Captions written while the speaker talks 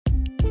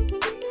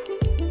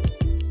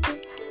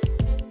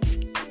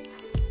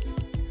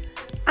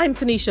I'm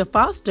Tanisha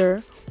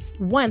Foster,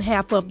 one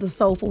half of the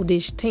Soulful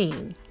Dish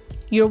team,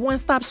 your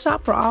one-stop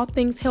shop for all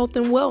things health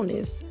and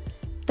wellness.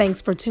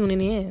 Thanks for tuning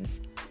in.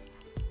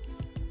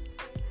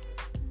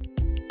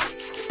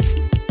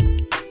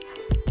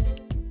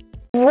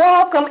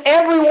 Welcome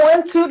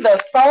everyone to the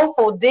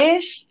Soulful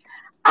Dish.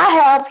 I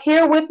have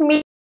here with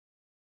me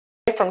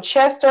from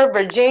Chester,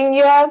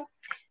 Virginia,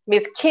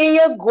 Miss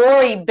Kenya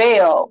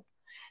Goree-Bell.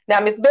 Now,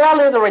 Miss Bell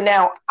is a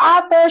renowned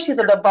author. She's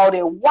a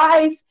devoted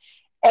wife,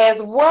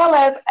 as well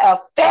as a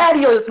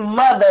fabulous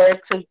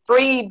mother to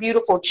 3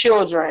 beautiful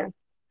children.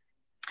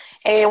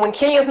 And when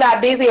Kenya's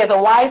not busy as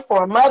a wife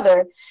or a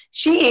mother,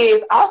 she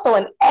is also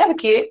an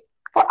advocate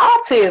for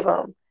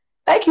autism.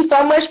 Thank you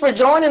so much for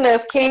joining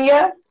us,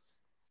 Kenya.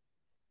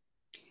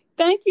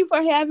 Thank you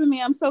for having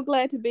me. I'm so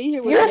glad to be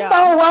here with You're y'all.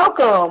 so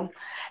welcome.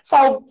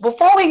 So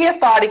before we get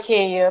started,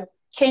 Kenya,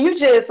 can you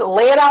just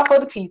lay it out for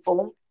the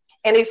people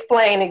and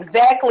explain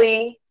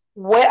exactly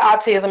what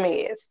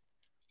autism is?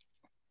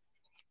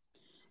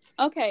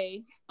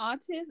 Okay,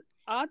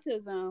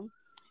 autism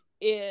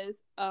is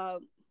a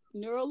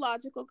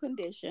neurological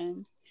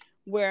condition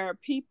where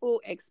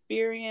people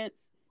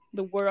experience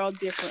the world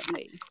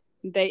differently.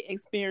 They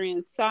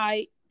experience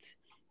sight,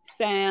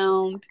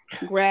 sound,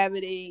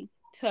 gravity,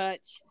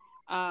 touch,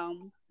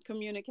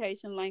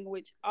 communication,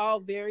 language, all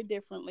very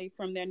differently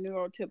from their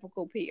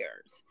neurotypical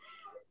peers.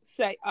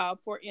 Say,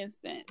 for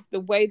instance,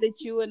 the way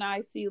that you and I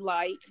see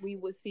light, we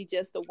would see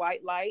just a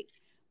white light,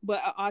 but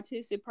an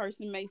autistic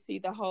person may see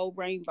the whole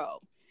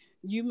rainbow.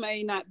 You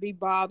may not be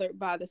bothered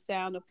by the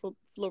sound of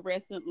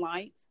fluorescent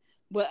lights,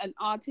 but an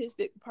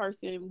autistic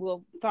person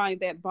will find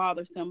that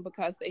bothersome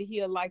because they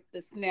hear like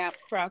the snap,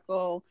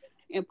 crackle,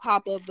 and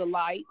pop of the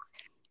lights.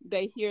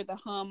 They hear the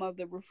hum of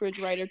the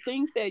refrigerator,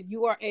 things that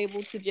you are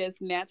able to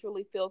just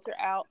naturally filter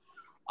out.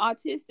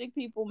 Autistic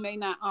people may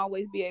not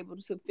always be able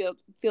to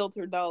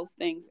filter those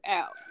things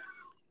out.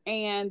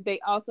 And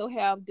they also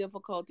have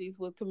difficulties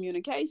with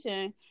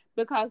communication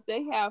because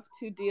they have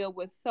to deal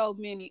with so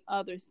many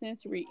other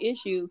sensory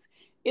issues.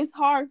 It's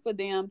hard for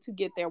them to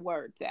get their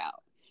words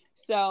out.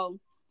 So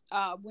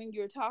when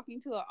you're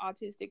talking to an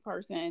autistic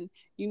person,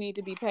 you need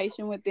to be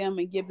patient with them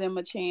and give them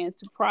a chance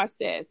to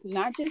process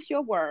not just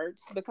your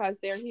words, because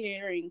they're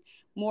hearing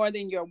more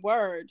than your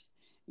words.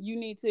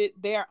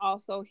 They're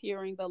also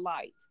hearing the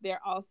lights.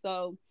 They're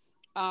also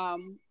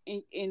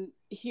in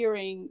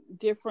hearing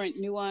different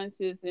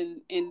nuances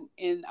in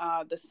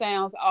the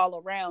sounds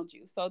all around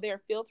you. So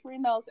they're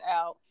filtering those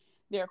out.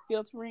 They're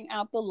filtering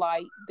out the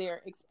light.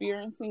 They're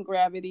experiencing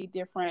gravity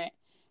different.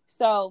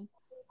 So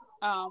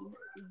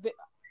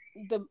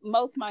the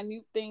most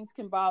minute things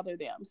can bother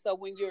them. So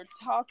when you're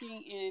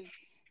talking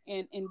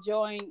and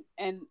enjoying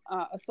an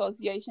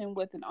association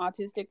with an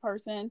autistic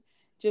person,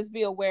 just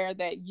be aware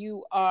that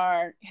you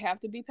have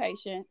to be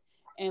patient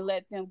and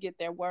let them get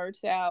their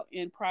words out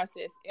and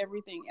process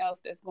everything else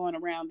that's going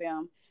around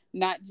them,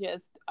 not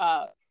just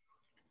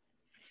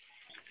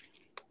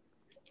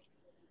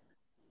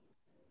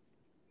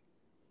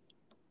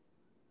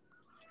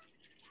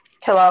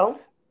Hello?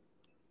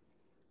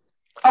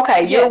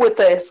 Okay, you're yes. with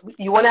us.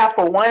 You went out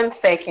for 1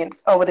 second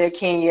over there,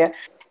 Kenya.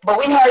 But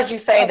we heard you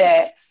say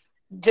that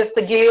just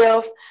to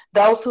give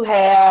those who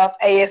have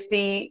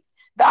ASD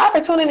the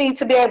opportunity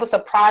to be able to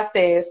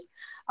process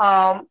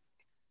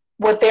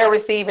what they're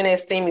receiving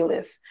as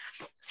stimulus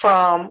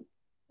from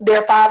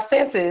their 5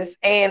 senses.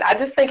 And I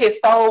just think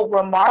it's so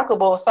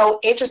remarkable, so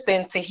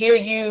interesting to hear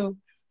you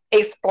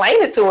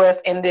explain it to us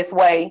in this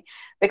way,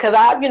 because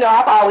I've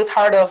always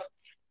heard of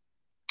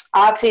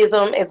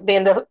autism as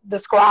being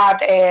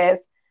described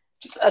as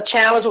just a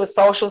challenge with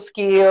social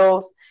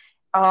skills,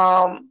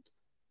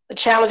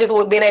 challenges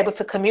with being able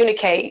to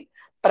communicate.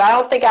 But I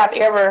don't think I've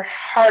ever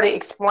heard it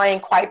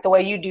explained quite the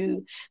way you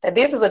do, that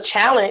this is a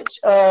challenge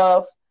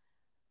of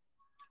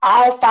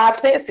all 5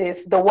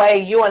 senses, the way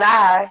you and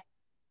I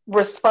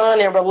respond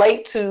and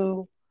relate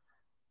to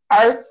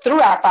Earth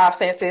through our 5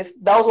 senses.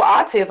 Those with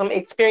autism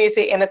experience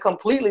it in a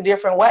completely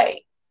different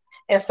way.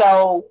 And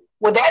so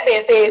with that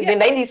being said, then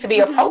they need to be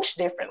approached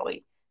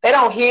differently. They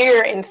don't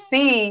hear and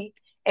see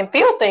and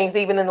feel things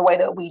even in the way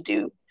that we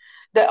do.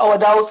 Or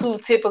those who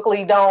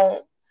typically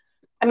don't,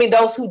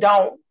 those who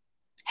don't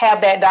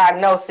have that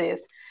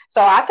diagnosis.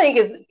 So I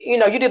think you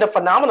did a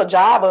phenomenal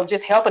job of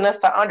just helping us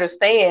to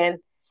understand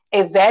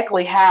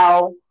exactly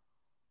how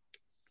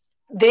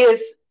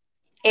this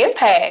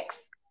impacts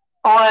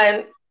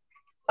on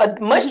a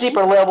much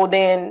deeper level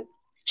than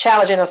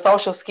challenging a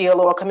social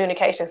skill or a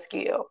communication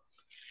skill.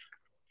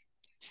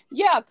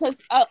 Yeah,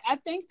 because I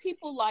think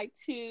people like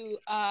to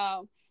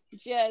I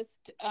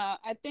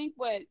think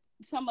what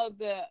some of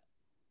the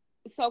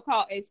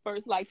so-called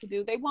experts like to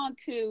do, they want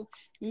to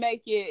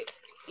make it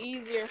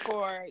easier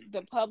for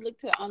the public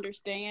to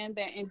understand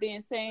that, and then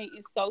saying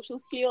it's social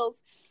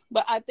skills.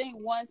 But I think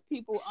once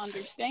people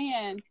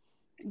understand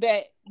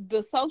that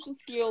the social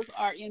skills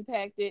are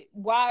impacted,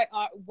 why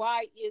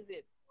is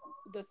it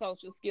the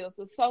social skills?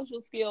 The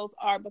social skills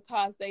are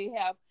because they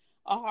have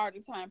a harder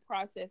time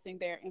processing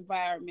their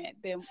environment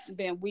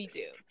than we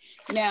do.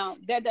 Now,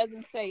 that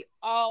doesn't say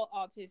all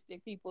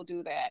autistic people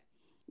do that.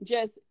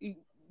 Just the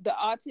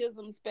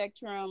autism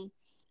spectrum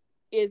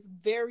is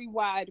very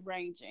wide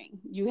ranging.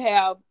 You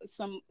have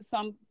some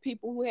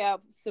people who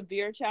have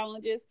severe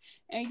challenges,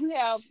 and you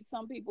have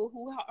some people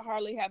who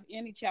hardly have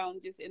any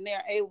challenges, and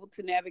they're able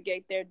to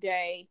navigate their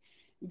day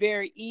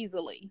very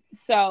easily.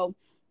 So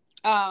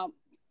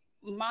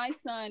my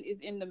son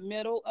is in the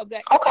middle of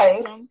that Okay.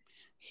 spectrum.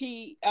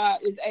 He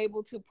is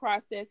able to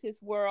process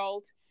his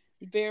world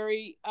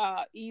very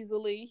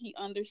easily. He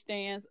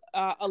understands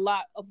a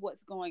lot of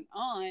what's going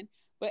on,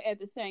 but at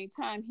the same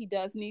time, he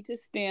does need to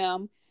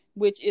STEM,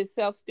 which is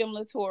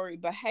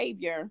self-stimulatory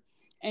behavior.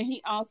 And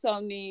he also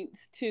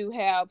needs to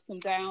have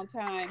some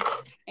downtime.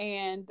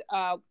 And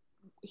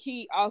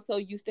he also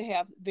used to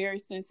have very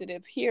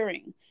sensitive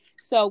hearing.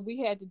 So we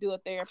had to do a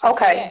therapy for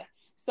Okay. that.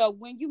 So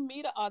when you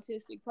meet an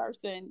autistic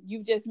person,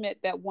 you just met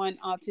that one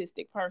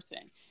autistic person.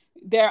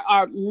 There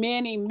are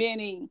many,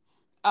 many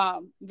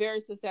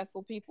very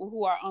successful people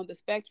who are on the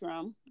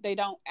spectrum. They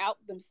don't out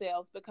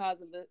themselves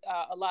because of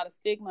a lot of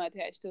stigma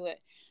attached to it.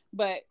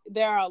 But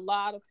there are a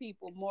lot of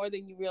people, more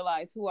than you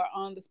realize, who are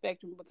on the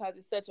spectrum because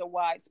it's such a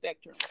wide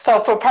spectrum.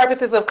 So for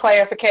purposes of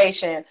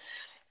clarification,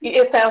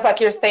 it sounds like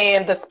you're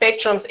saying the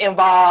spectrums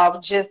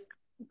involved just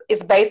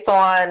it's based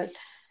on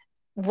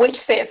which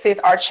senses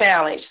are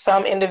challenged.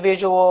 Some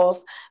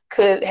individuals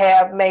could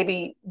have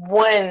maybe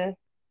one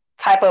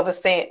type of a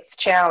sense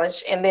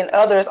challenged, and then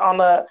others on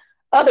the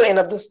other end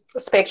of the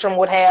spectrum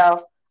would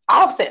have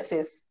all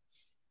senses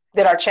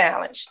that are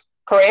challenged.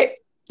 Correct?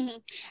 Mm-hmm.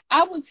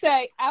 I would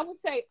say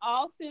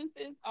all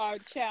senses are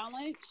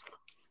challenged,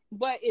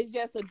 but it's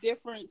just a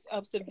difference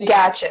of severity.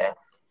 Gotcha.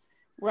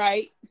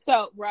 Right.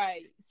 So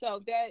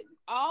that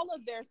all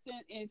of their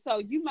sense, and so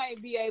you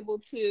might be able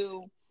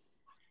to,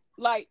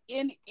 like,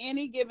 in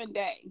any given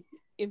day,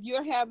 if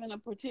you're having a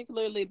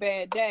particularly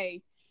bad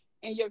day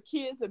and your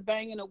kids are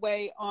banging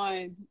away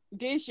on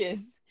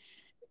dishes,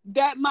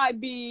 that might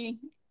be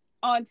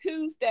on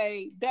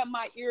Tuesday, that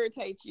might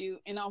irritate you.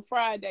 And on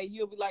Friday,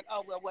 you'll be like,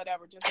 oh, well,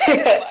 whatever, just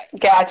like.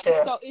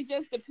 Gotcha. So it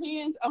just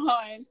depends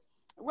on,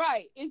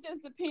 right. It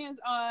just depends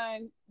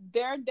on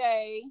their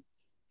day,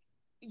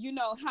 you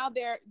know, how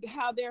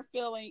they're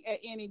feeling at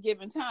any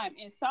given time.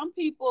 And some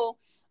people,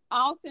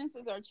 all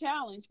senses are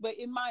challenged, but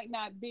it might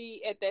not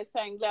be at that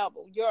same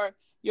level.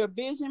 Your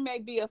vision may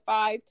be a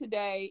 5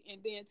 today,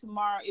 and then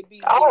tomorrow it be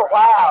 0. Oh,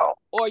 wow.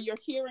 Or your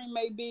hearing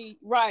may be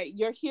right.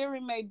 Your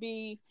hearing may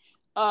be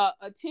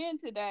a 10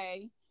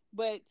 today,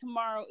 but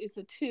tomorrow it's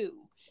a 2.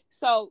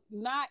 So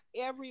not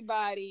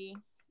everybody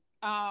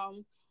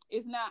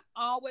is not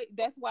always.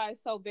 That's why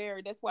it's so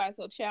varied. That's why it's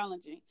so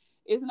challenging.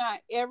 It's not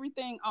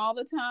everything all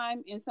the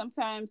time, and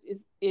sometimes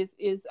is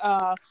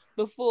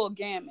the full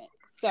gamut.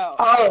 So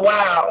Oh,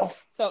 wow.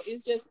 So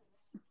it's just,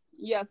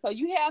 yeah. So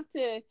you have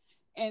to,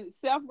 and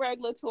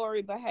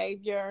self-regulatory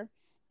behavior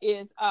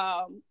is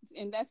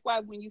and that's why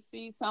when you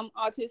see some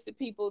autistic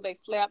people, they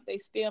flap, they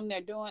stem,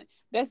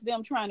 that's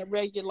them trying to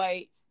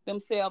regulate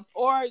themselves,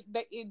 or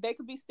they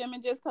could be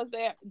stemming just because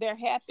they're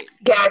happy.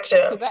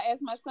 Gotcha. Because I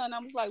asked my son, I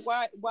was like,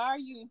 why are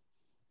you?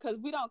 Because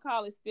we don't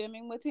call it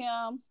stemming with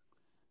him.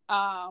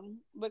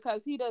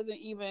 Because we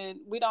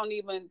don't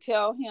even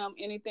tell him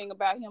anything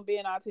about him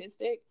being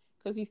autistic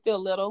because he's still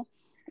little.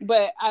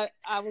 But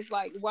I was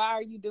like, why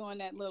are you doing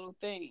that little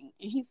thing?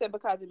 And he said,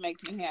 because it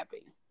makes me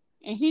happy.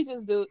 And he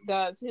just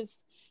does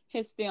his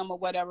STEM or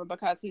whatever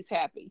because he's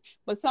happy.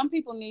 But some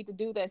people need to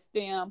do that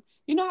STEM.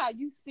 You know how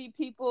you see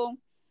people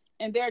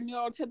and they're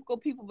neurotypical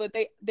people, but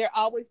they're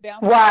always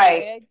bouncing right.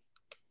 their leg.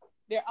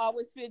 They're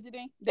always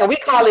fidgeting. And we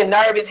call it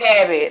nervous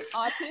habits.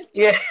 Autistic.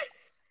 Yeah.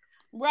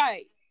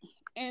 Right.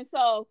 And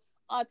so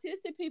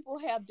autistic people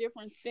have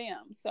different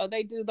stems. So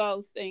they do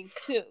those things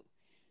too,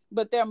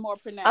 but they're more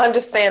pronounced.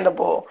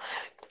 Understandable.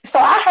 So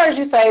I heard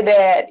you say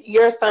that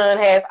your son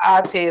has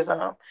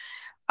autism.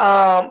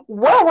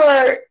 What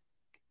were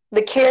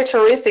the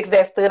characteristics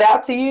that stood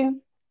out to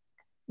you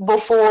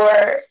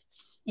before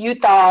you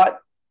thought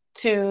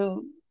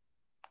to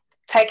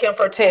take him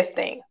for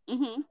testing?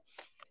 Mm-hmm.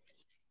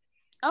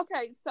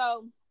 Okay,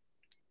 so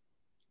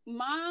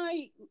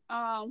my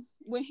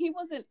when he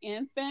was an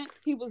infant,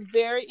 he was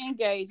very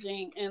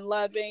engaging and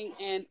loving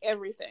and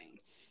everything.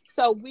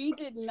 So we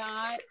did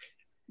not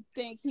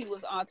think he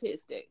was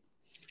autistic.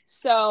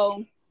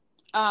 So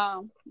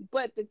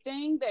but the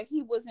thing that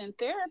he was in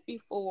therapy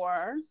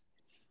for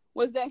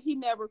was that he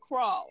never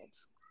crawled,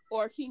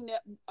 or he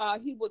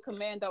would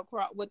commando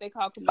crawl, what they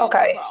call commando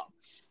crawl,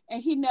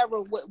 and he never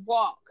would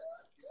walk.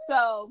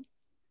 So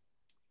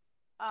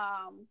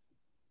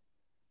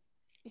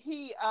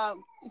he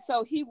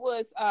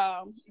was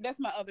that's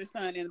my other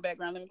son in the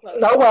background. Let me close.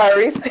 No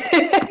worries.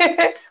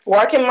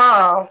 Working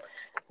mom,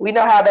 we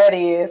know how that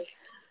is.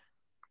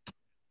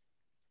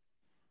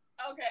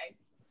 Okay.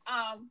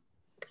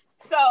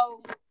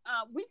 So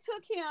we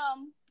took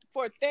him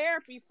for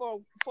therapy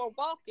for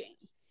walking,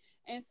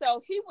 and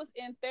so he was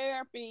in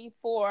therapy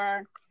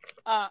for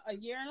a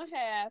year and a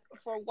half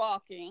for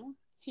walking.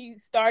 He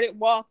started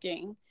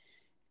walking,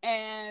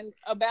 And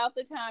about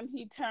the time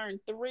he turned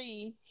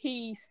 3,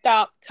 he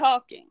stopped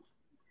talking.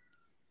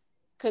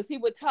 Because he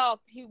would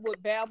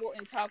babble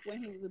and talk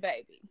when he was a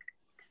baby.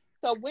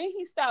 So when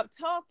he stopped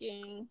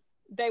talking,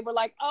 they were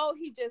like, "Oh,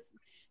 he just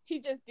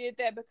did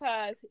that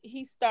because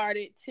he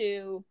started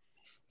to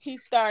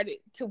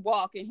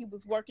walk, and he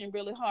was working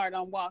really hard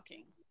on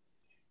walking."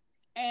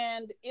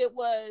 And it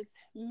was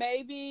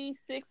maybe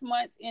 6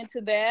 months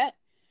into that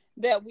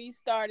we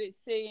started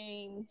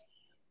seeing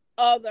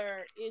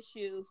other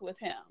issues with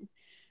him,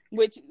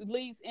 which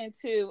leads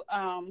into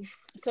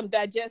some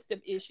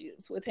digestive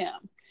issues with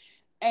him.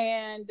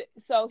 And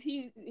so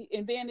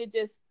then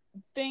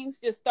things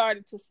just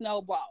started to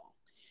snowball.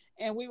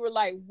 And we were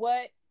like,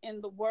 what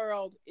in the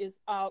world is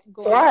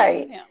going on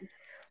with him?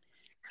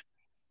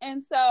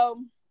 And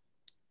so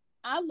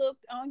I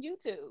looked on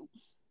YouTube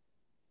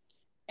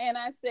and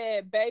I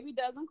said, baby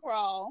doesn't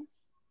crawl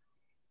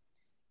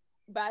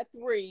by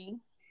 3,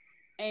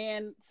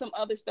 and some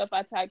other stuff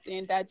I typed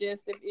in,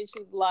 digestive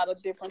issues, a lot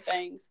of different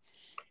things.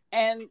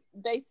 And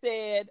they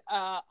said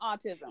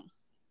autism.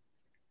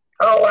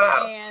 Oh,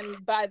 wow.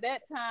 And by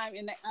that time,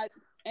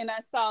 I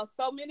saw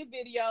so many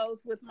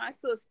videos with my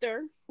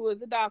sister, who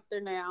is a doctor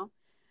now,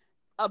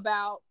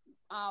 about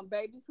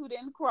babies who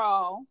didn't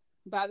crawl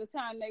by the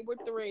time they were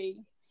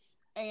 3.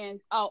 And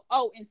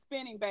and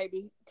spinning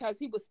baby, because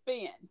he would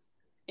spin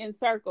in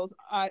circles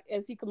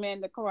as he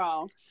commanded to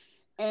crawl.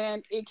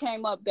 And it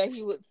came up that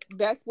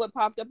that's what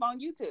popped up on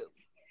YouTube.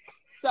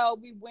 So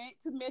we went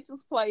to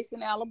Mitchell's Place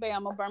in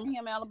Alabama,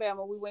 Birmingham,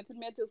 Alabama. We went to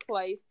Mitchell's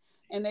Place,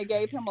 and they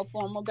gave him a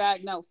formal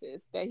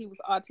diagnosis that he was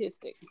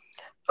autistic.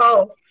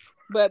 Oh.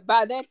 But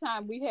by that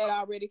time, we had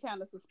already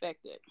kind of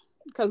suspected,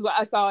 because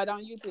I saw it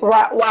on YouTube.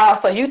 Right. Wow.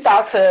 So you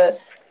thought to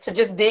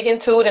just dig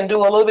into it and do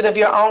a little bit of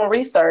your own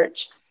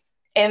research,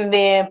 and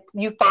then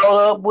you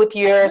follow up with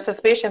your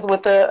suspicions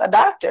with a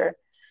doctor.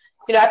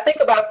 You know, I think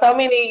about so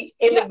many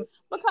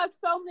because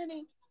so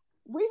many.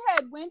 We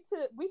had went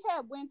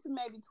to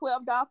maybe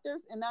 12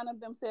 doctors, and none of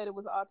them said it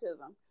was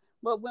autism.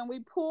 But when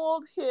we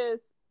pulled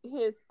his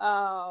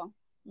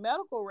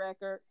medical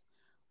records,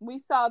 we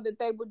saw that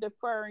they were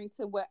deferring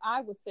to what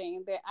I was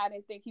saying, that I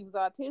didn't think he was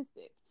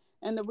autistic.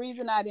 And the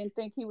reason I didn't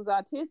think he was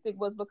autistic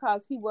was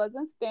because he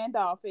wasn't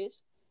standoffish.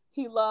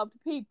 He loved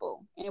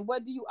people. And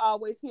what do you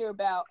always hear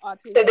about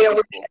autistic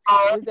people?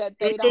 Is that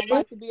they don't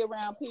like to be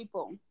around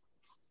people.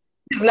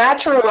 It's not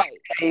true. Right.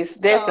 Case,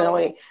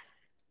 definitely.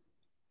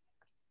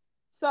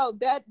 So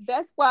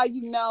that's why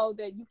you know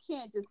that you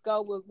can't just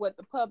go with what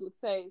the public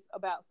says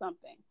about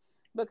something.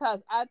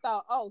 Because I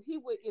thought, he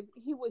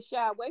would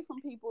shy away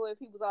from people if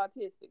he was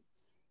autistic.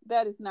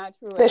 That is not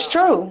true. That's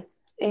true.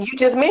 And you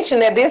just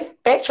mentioned that this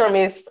spectrum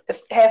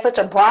has such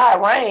a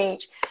broad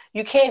range.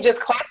 You can't just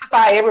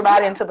classify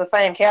everybody into the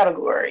same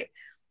category.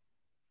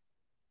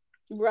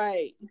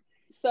 Right.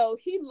 So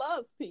he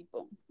loves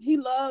people. He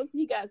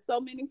got so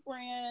many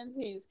friends.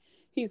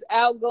 He's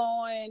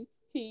outgoing.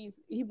 He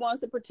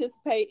wants to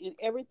participate in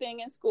everything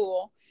in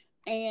school.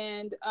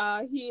 And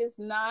that is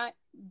not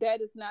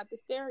the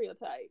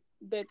stereotype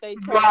that they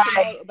try to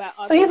promote about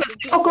autistic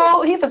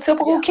so he's a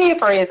typical kid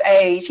for his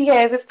age. He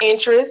has his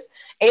interests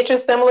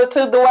similar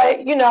to the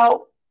way,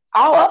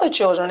 all other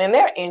children and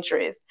their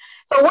interests.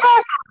 So what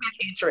are some of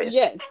his interests?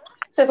 Yes.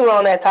 Since we're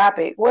on that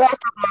topic, what are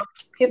some of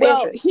his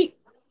interests?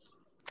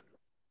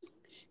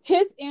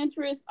 His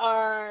interests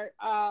are,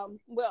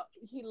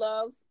 he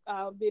loves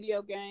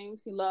video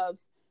games. He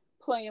loves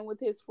playing with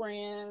his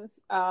friends,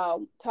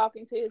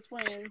 talking to his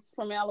friends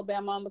from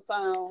Alabama on the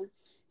phone.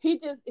 He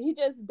just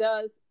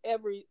does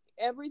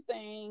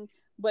everything,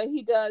 but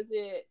he does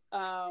it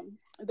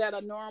that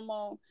a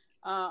normal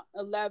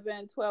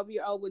 11,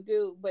 12-year-old would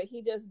do, but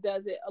he just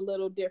does it a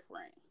little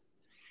different.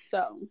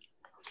 So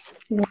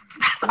he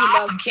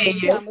loves spending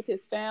time with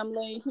his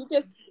family.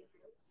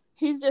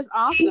 He's just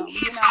awesome.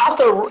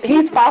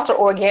 He's fostered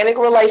organic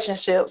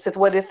relationships, is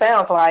what it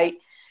sounds like.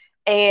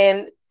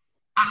 And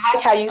I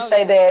like how you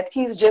say that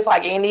he's just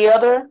like any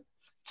other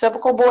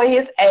typical boy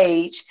his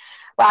age.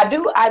 But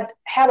I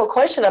have a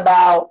question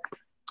about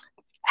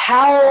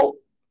how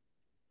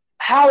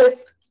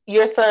is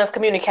your son's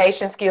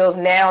communication skills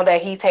now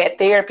that he's had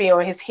therapy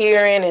on his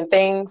hearing and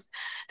things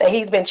that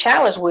he's been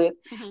challenged with?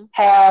 Mm-hmm.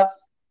 Have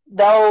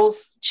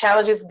those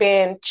challenges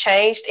been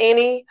changed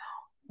any?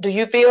 Do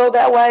you feel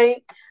that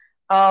way?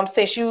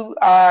 Since you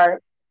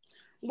are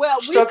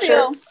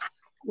structured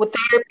with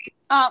therapy?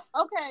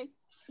 Okay.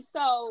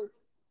 So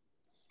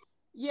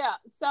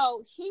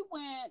he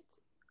went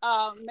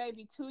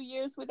maybe 2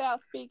 years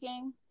without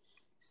speaking.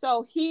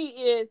 So he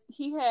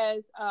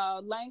has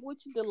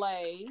language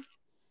delays,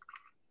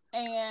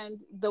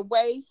 and the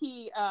way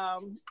he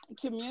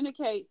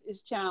communicates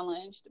is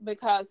challenged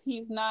because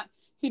he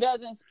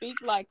doesn't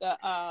speak like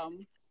a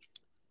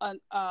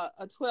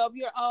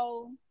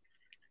 12-year-old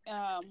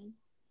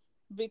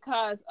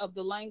because of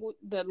the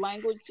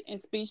language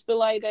and speech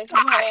delay that he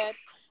had.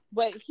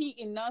 But he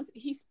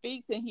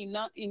speaks and he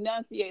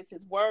enunciates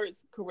his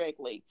words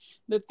correctly.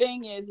 The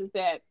thing is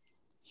that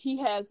he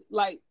has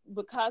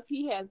because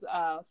he has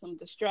some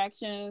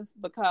distractions,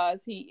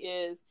 because he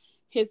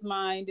his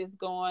mind is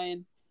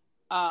going,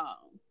 um,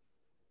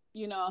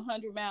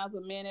 100 miles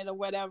a minute or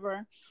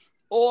whatever,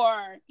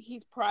 or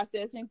he's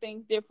processing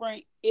things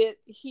different,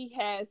 he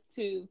has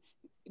to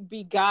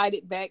be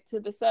guided back to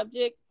the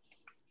subject.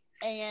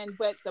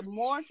 But the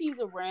more he's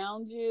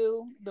around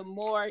you, the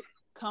more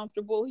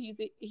comfortable he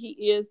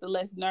is, the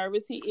less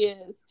nervous he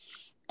is.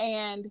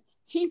 And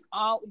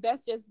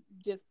that's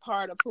just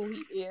part of who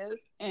he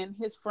is, and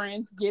his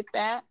friends get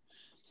that.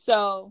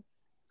 So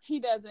he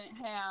doesn't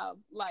have,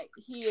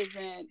 he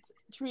isn't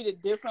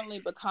treated differently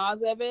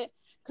because of it.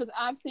 Because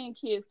I've seen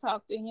kids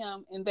talk to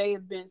him and they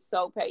have been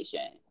so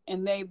patient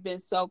and they've been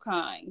so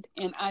kind.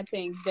 And I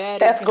think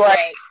that's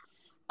great.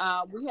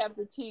 What we have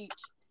to teach.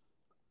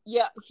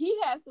 Yeah, he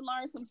has to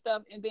learn some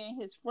stuff, and then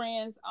his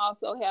friends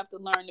also have to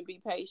learn to be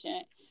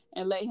patient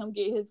and let him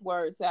get his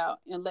words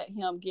out, and let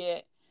him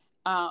be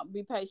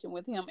patient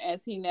with him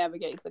as he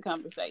navigates the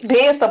conversation.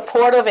 Being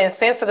supportive and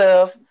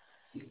sensitive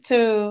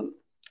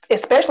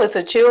especially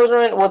to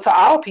children, well, to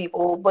all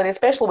people, but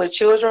especially with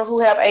children who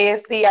have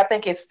ASD, I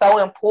think it's so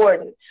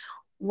important.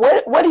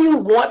 What do you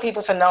want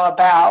people to know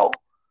about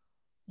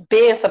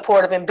being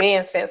supportive and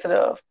being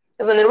sensitive?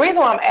 And the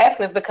reason why I'm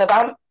asking is because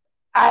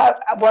I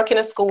work in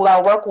a school.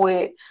 I work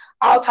with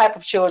all type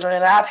of children,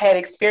 and I've had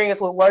experience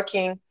with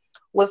working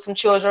with some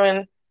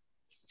children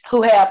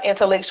who have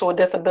intellectual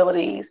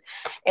disabilities,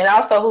 and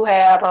also who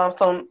have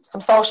some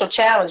social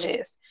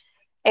challenges.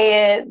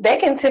 And they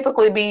can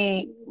typically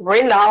be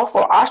written off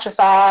or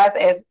ostracized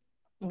as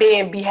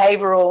being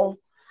behavioral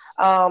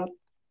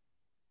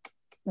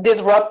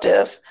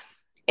disruptive,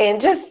 and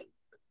just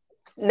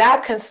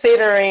not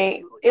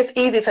considering. It's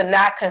easy to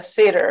not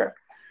consider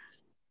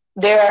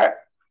their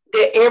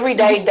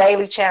everyday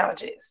daily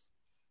challenges.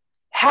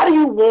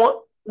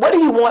 What do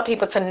you want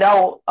people to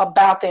know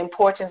about the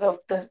importance of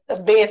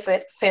being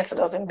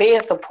sensitive and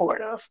being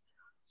supportive?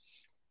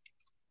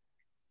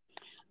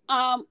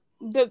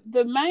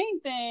 The main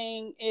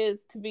thing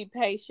is to be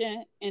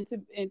patient and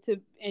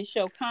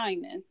show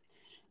kindness.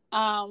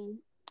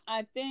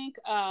 I think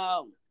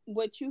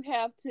what you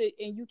have to,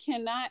 and you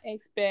cannot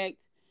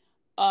expect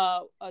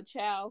a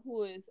child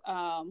who is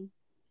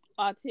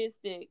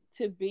autistic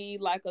to be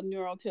like a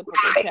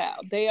neurotypical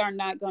child. They are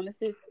not going to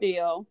sit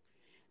still.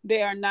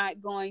 They are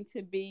not going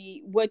to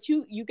be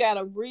you got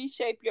to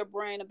reshape your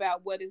brain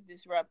about what is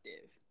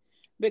disruptive,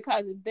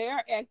 because if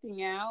they're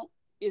acting out,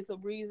 it's a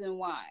reason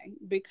why,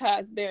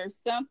 because there's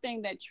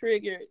something that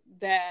triggered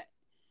that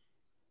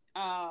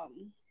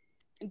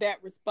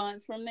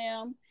response from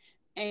them.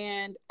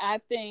 And I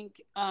think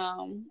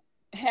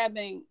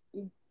having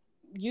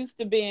used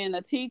to being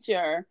a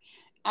teacher,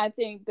 I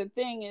think the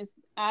thing is,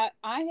 I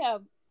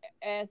have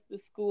asked the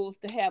schools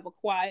to have a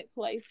quiet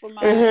place for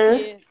my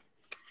kids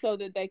so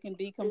that they can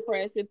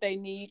decompress if they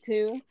need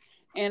to.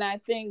 And I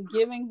think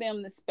giving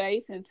them the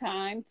space and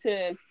time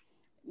to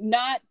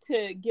not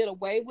to get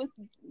away with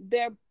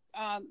their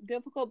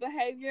difficult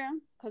behavior,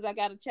 because I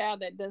got a child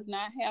that does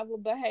not have a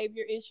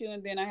behavior issue,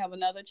 and then I have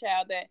another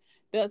child that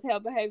does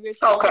have behavior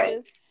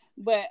challenges. Okay.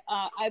 But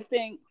I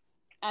think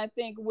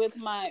with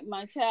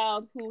my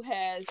child who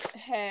has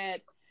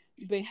had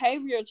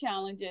behavior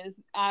challenges,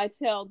 I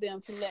tell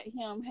them to let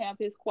him have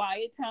his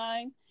quiet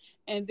time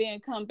and then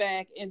come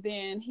back, and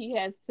then he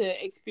has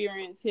to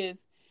experience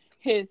his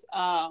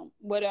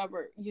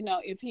whatever,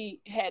 if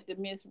he had to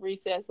miss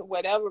recess or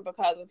whatever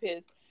because of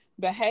his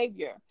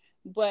behavior.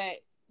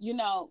 But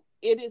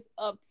it is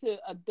up to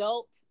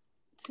adults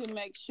to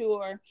make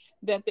sure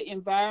that the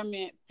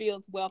environment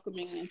feels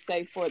welcoming and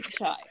safe for the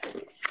child.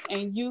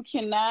 And you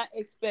cannot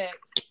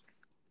expect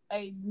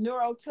a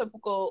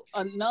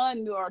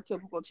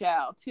non-neurotypical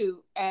child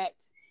to act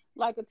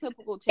like a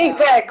typical child.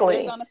 Exactly.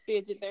 They're going to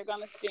fidget, they're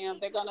going to stim,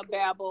 they're going to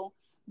babble,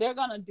 they're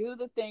going to do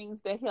the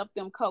things that help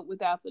them cope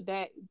throughout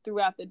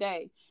the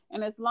day.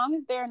 And as long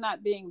as they're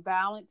not being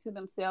violent to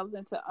themselves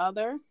and to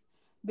others,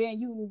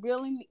 then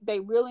they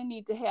really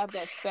need to have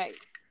that space.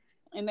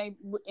 And they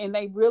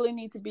really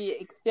need to be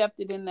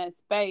accepted in that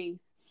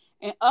space.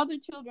 And other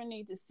children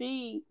need to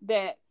see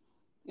that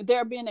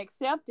they're being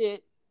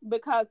accepted,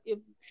 because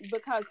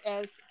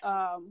as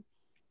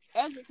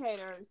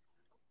educators,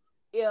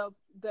 if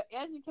the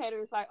educator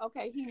is like,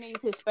 okay, he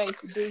needs his space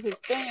to do his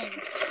thing,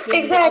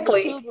 then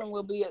exactly, the children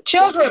will be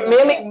children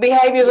mimic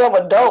behaviors of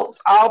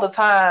adults all the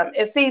time.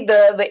 And see,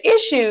 the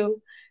issue,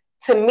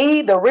 to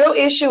me, the real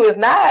issue is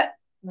not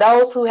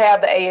those who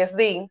have the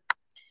ASD,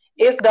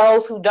 it's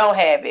those who don't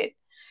have it,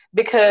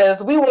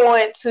 because we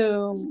want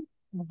to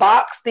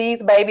box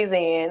these babies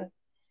in.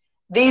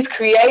 These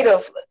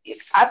creative,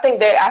 I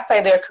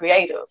say they're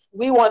creative.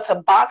 We want to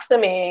box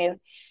them in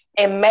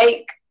and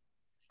make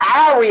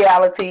our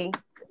reality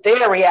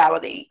their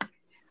reality.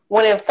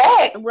 When in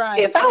fact,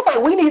 It sounds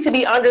like we need to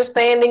be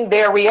understanding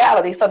their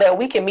reality so that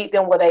we can meet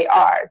them where they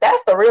are.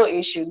 That's the real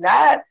issue,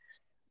 not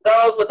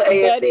those with the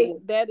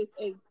ASD.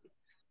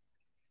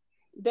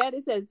 That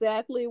is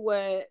exactly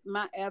what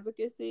my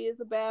advocacy is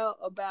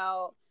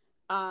about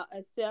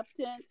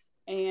acceptance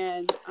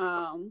and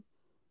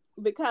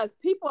because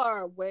people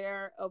are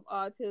aware of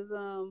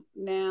autism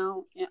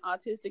now and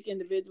autistic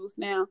individuals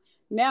now.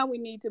 Now we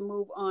need to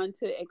move on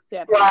to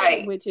acceptance,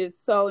 Right. which is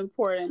so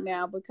important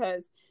now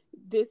because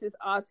this is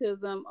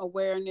Autism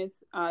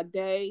Awareness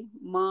Day,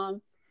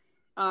 month,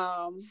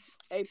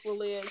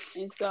 April is.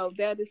 And so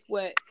that is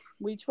what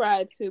we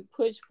try to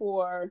push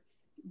for,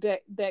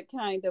 that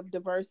kind of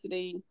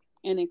diversity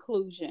and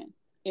inclusion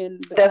in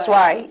the That's classroom.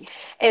 right.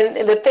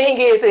 And the thing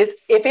is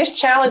if it's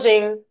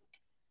challenging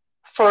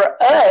for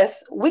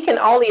us, we can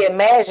only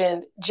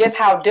imagine just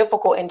how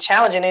difficult and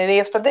challenging it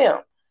is for them.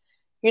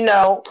 You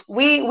know,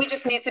 we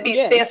just need to be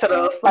Yes.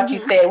 sensitive, like you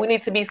Mm-hmm. said. We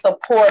need to be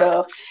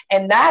supportive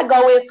and not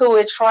go into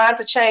it trying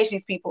to change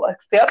these people.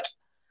 Accept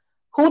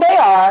who they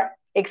are,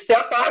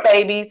 accept our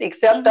babies,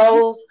 accept Mm-hmm.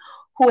 those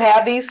who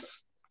have these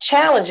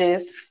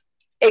challenges,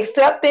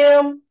 accept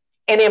them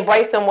and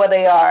embrace them where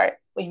they are.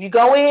 If you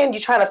go in,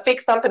 you're trying to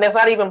fix something that's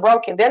not even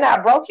broken. They're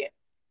not broken.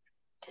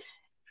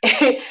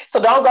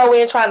 So don't go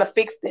in trying to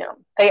fix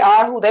them. They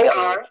are who they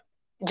are,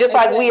 just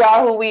like we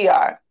are Exactly. who we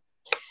are.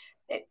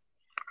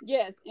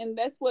 Yes, and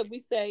that's what we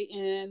say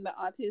in the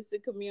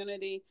autistic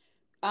community.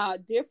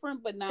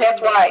 Different but not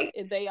That's less. right.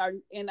 And they are,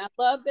 and I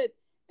love that,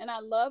 and I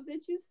love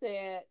that you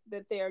said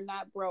that they are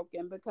not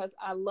broken, because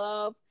I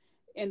love,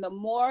 and the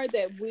more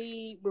that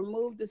we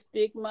remove the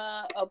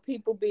stigma of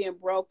people being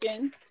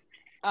broken,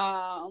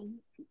 um,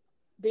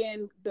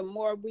 then the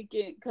more we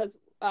can, because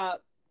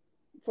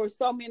for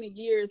so many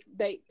years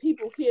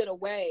people hid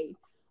away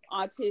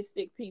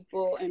autistic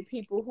people and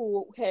people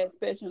who had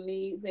special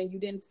needs, and you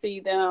didn't see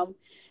them,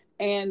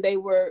 and they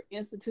were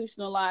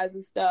institutionalized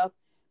and stuff.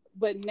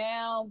 But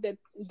now that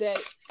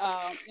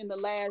in the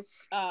last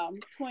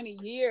 20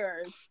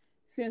 years,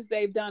 since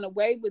they've done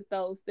away with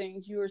those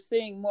things, you are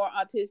seeing more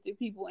autistic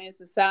people in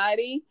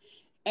society,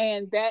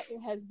 and that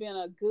has been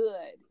a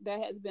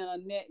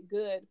net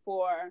good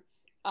for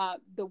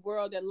the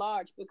world at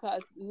large,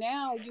 because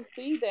now you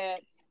see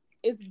that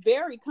it's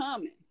very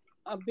common.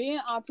 Being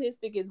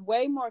autistic is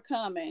way more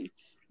common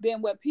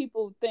than what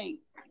people think.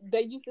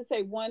 They used to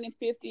say 1 in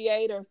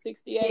 58 or Yeah.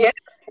 68.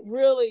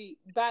 Really,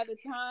 by the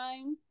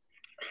time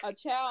a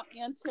child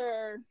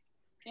enters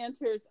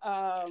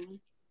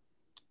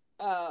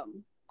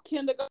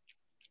kindergarten,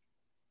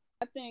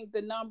 I think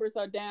the numbers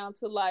are down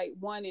to like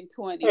 1 in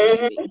 20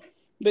 Mm-hmm. maybe,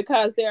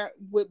 because they're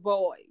with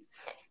boys.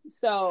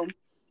 So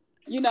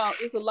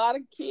it's a lot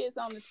of kids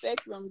on the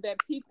spectrum, that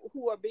people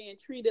who are being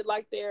treated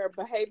like they're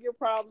behavior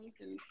problems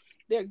and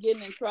they're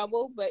getting in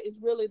trouble, but it's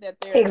really that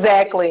they're autistic.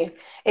 Exactly.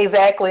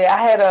 Exactly. I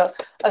had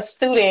a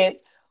student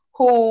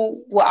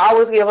who will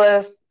always give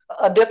us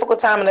a difficult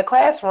time in the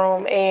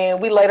classroom,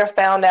 and we later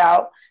found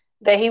out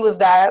that he was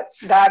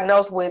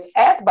diagnosed with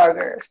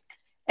Asperger's.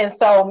 And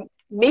so,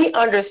 me Mm-hmm.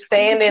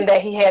 understanding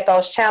that he had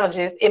those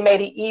challenges, it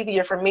made it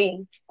easier for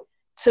me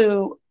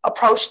to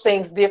approach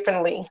things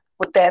differently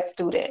with that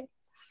student.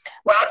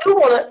 Well, I do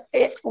want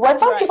to, what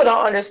some people Right.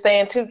 don't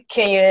understand too,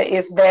 Kenya,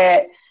 is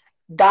that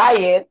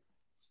diet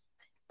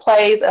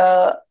plays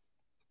a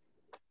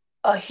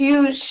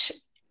huge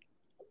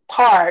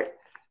part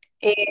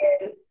in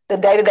the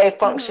day-to-day Mm-hmm.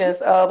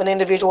 functions of an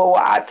individual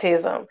with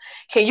autism.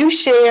 Can you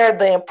share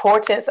the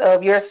importance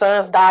of your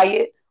son's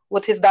diet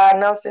with his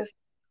diagnosis?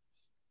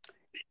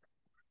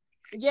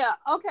 Yeah.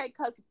 Okay.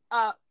 Because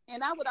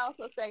and I would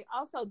also say,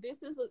 also,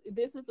 this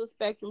is a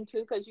spectrum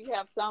too, because you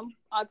have some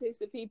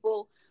autistic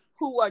people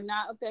who are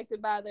not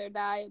affected by their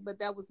diet, but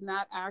that was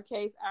not our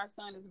case. Our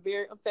son is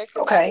very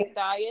affected by his Okay.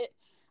 diet.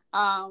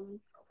 Um,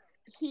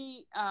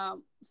 he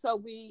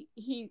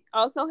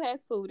also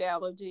has food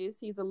allergies.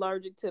 He's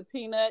allergic to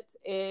peanuts,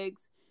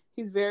 eggs.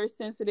 He's very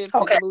sensitive to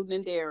Okay. gluten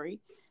and dairy.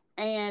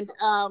 And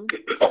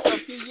so a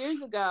few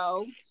years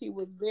ago, he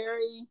was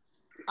very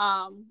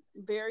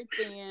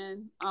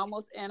thin,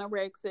 almost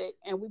anorexic,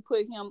 and we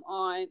put him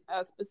on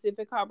a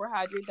specific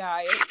carbohydrate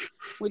diet,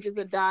 which is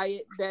a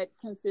diet that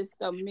consists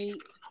of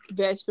meat,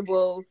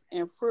 vegetables,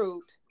 and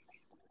fruit,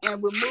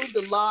 and removed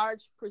a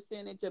large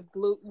percentage of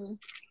gluten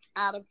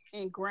out of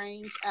and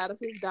grains out of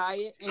his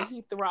diet, and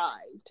he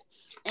thrived.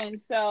 And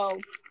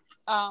so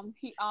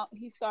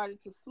he started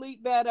to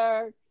sleep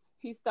better.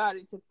 He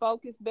started to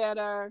focus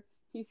better.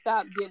 He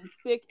stopped getting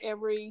sick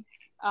every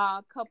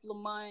couple of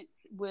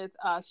months with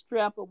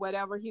strep or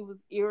whatever he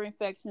was, ear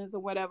infections or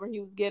whatever he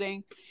was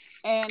getting.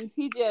 And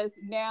he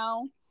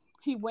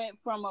went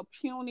from a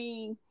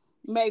puny,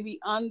 maybe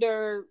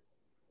under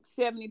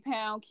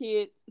 70-pound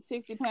kid,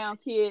 60-pound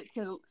kid,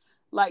 to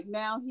like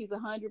now he's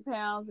 100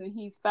 pounds, and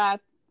he's 5'5"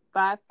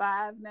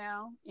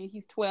 now, and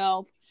he's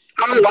 12.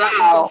 Oh, And that was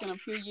wow. just in a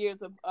few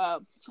years of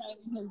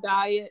changing his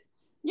diet.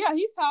 Yeah,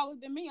 he's taller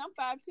than me. I'm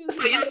 5'2".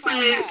 So I'm your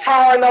son is 5'5".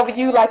 towering over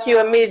you And like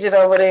you're a midget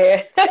over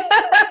there.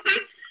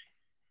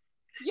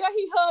 yeah,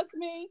 he hugs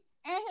me,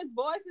 and his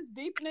voice is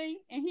deepening,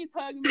 and he's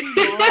hugging me,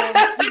 mom.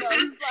 He's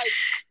like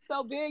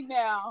so big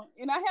now,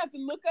 and I have to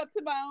look up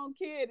to my own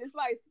kid. It's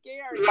like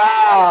scary, but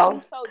Wow.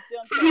 he's so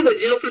He's gentle. a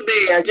gentle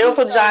bear, He's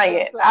gentle so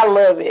giant. I gentle.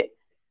 love it.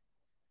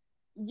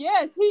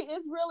 Yes, he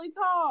is really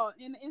tall,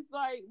 and it's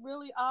like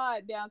really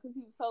odd now because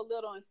he was so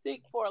little and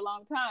sick for a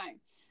long time.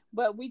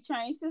 But we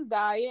changed his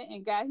diet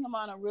and got him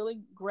on a really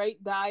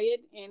great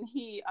diet, and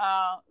he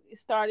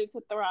started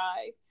to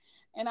thrive.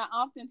 And I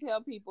often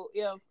tell people,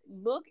 if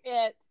look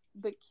at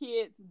the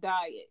kids'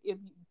 diet, if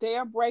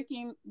their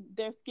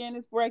skin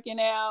is breaking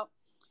out,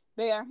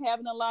 they are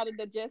having a lot of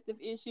digestive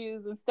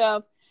issues and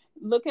stuff,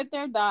 look at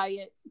their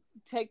diet,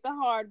 take the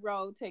hard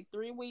road, take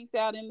 3 weeks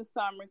out in the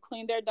summer,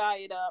 clean their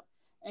diet up,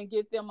 and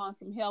get them on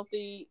some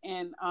healthy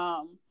and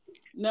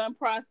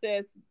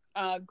non-processed,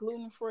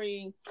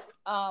 gluten-free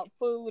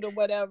food or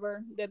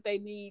whatever that they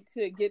need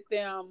to get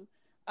them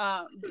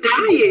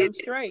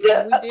straight.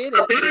 Yeah, We did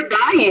it. Their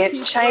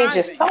diet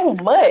changes so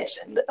much.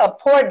 A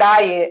poor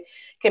diet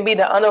can be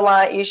the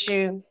underlying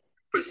issue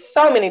for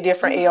so many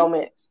different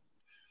ailments.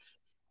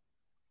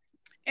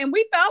 And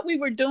we thought we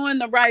were doing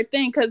the right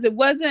thing, because it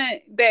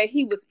wasn't that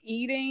he was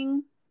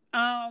eating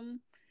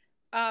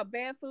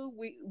bad food.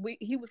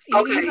 He was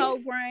eating whole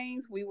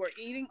grains. We were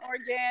eating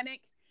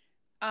organic.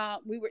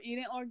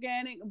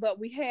 But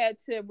we had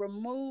to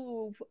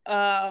remove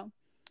a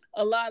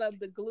lot of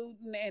the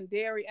gluten and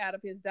dairy out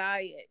of his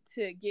diet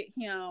to get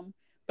him,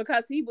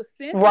 because he was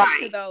sensitive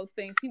to those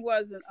things. He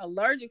wasn't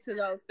allergic to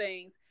those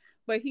things,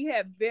 but he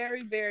had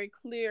very, very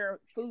clear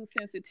food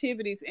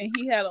sensitivities, and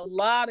he had a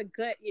lot of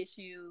gut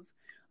issues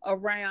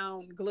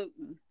around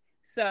gluten.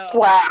 So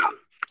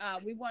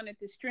we wanted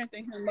to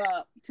strengthen him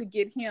up to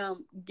get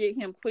him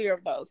clear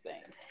of those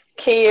things.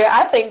 Kenya,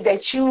 I think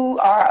that you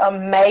are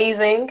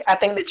amazing. I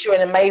think that you're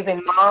an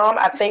amazing mom.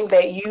 I think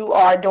that you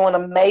are doing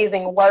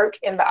amazing work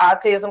in the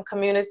autism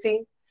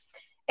community,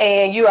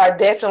 and you are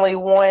definitely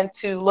one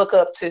to look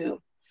up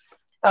to.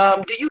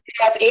 Do you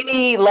have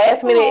any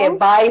last minute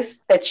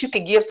advice that you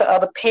could give to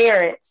other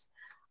parents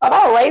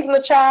about raising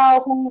a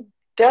child who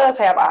does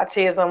have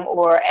autism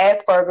or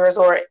Asperger's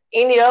or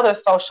any other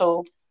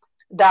social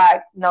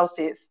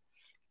diagnosis?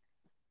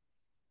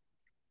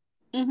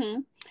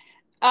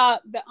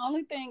 The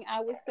only thing I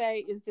would say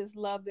is just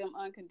love them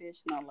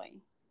unconditionally.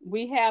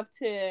 We have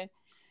to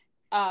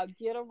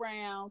get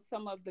around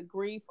some of the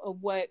grief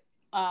of what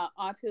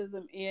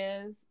autism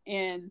is,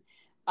 and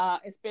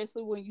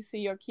especially when you see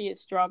your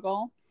kids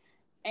struggle.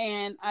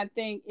 And I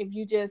think if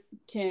you just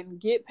can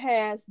get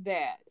past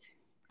that,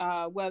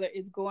 whether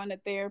it's going to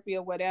therapy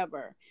or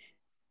whatever.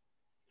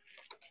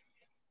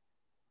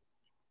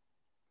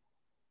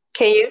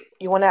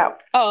 You went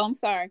out. Oh, I'm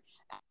sorry.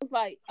 I was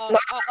like, I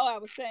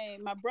was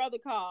saying, my brother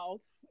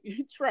called,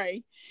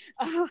 Trey.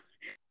 I'm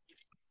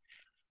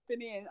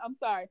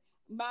sorry.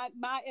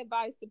 My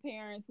advice to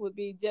parents would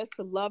be just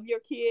to love your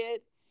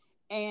kid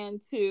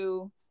and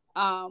to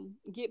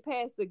get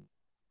past the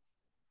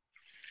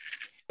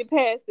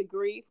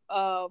grief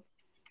of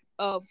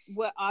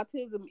what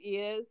autism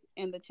is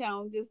and the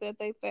challenges that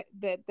they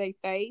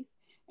face,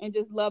 and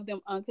just love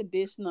them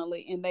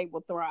unconditionally, and they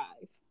will thrive.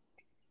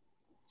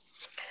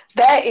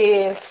 That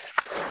is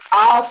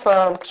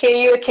awesome. Can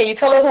you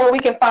tell us where we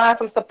can find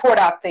some support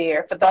out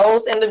there for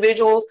those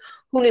individuals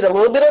who need a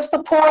little bit of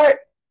support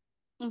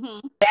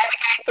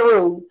navigate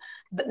through,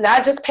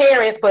 not just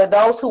parents, but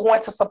those who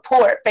want to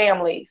support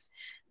families?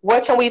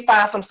 Where can we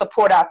find some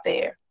support out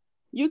there?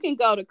 You can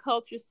go to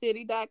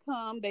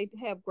culturecity.com. They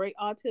have great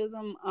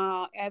autism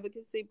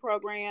advocacy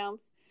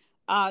programs.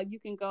 You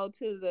can go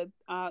to the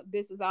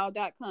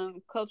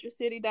thisisall.com,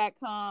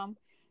 culturecity.com.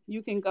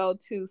 You can go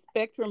to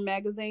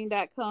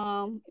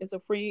spectrummagazine.com. It's a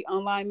free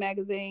online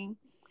magazine.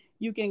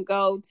 You can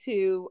go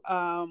to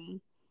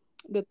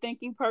the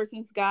Thinking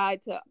Person's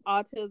Guide to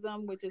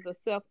Autism, which is a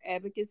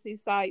self-advocacy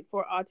site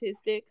for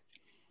autistics.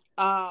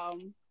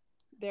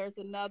 There's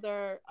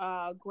another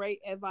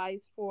great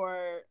advice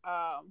for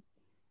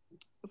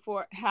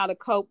how to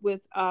cope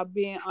with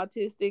being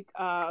autistic.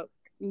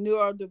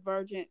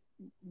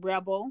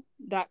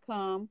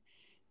 Neurodivergentrebel.com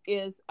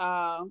is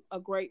a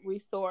great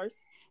resource.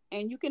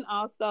 And you can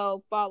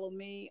also follow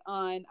me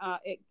on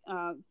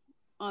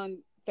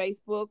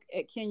Facebook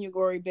at Kenya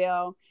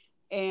Goree-Bell.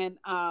 And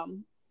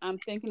I'm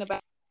thinking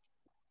about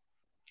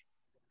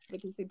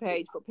advocacy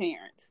page for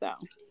parents. So,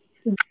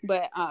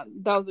 but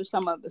those are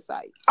some of the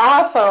sites.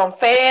 Awesome.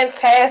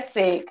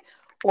 Fantastic.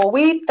 Well,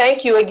 we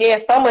thank you again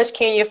so much,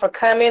 Kenya, for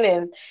coming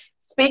and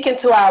speaking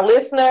to our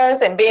listeners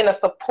and being a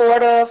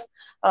supportive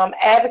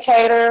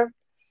advocator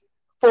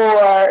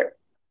for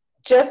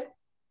just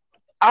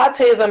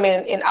autism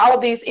and all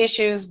of these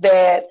issues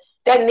that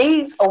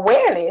needs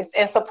awareness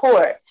and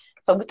support.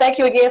 So we thank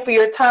you again for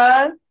your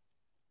time.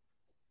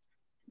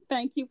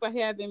 Thank you for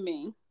having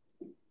me.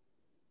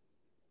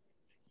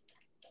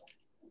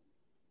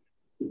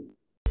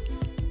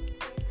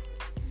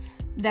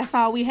 That's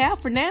all we have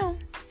for now.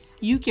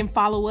 You can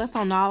follow us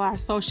on all our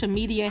social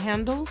media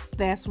handles.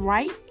 That's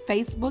right,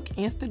 Facebook,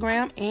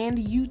 Instagram, and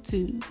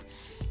YouTube.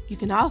 You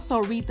can also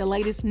read the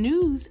latest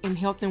news in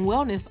health and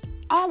wellness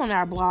all on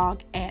our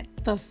blog at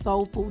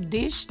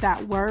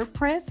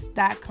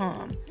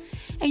thesoulfuldish.wordpress.com.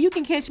 And you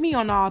can catch me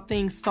on all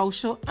things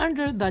social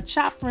under the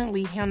Chop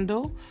Friendly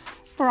handle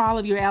for all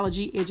of your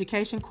allergy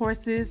education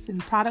courses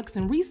and products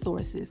and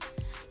resources.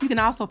 You can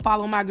also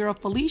follow my girl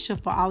Felicia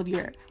for all of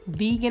your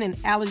vegan and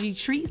allergy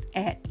treats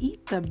at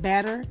Eat the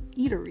Batter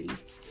Eatery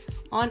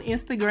on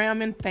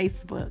Instagram and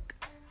Facebook.